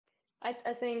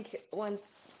I think one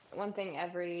thing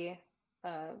every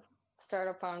uh,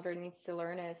 startup founder needs to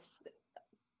learn is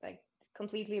like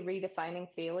completely redefining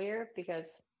failure, because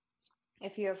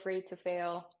if you're afraid to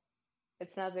fail,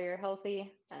 it's not very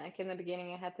healthy. Like in the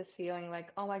beginning, I had this feeling like,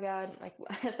 oh my God, like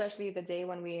especially the day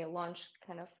when we launched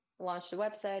the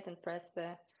website and pressed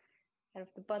the kind of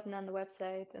the button on the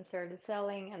website and started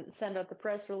selling and sent out the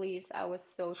press release. I was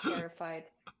so terrified.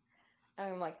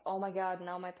 I'm like, oh my God,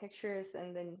 now my pictures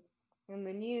and then in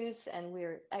the news and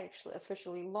we're actually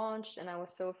officially launched. And I was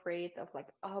so afraid of like,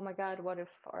 oh my God, what if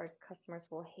our customers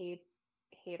will hate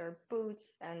our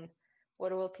boots, and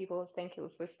what will people think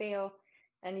if we fail?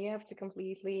 And you have to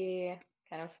completely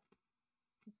kind of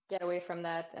get away from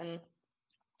that. And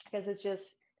because it's just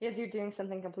because you're doing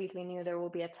something completely new, there will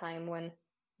be a time when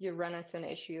you run into an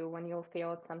issue, when you'll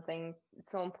fail at something.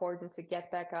 It's so important to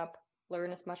get back up,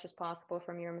 learn as much as possible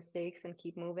from your mistakes, and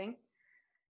keep moving.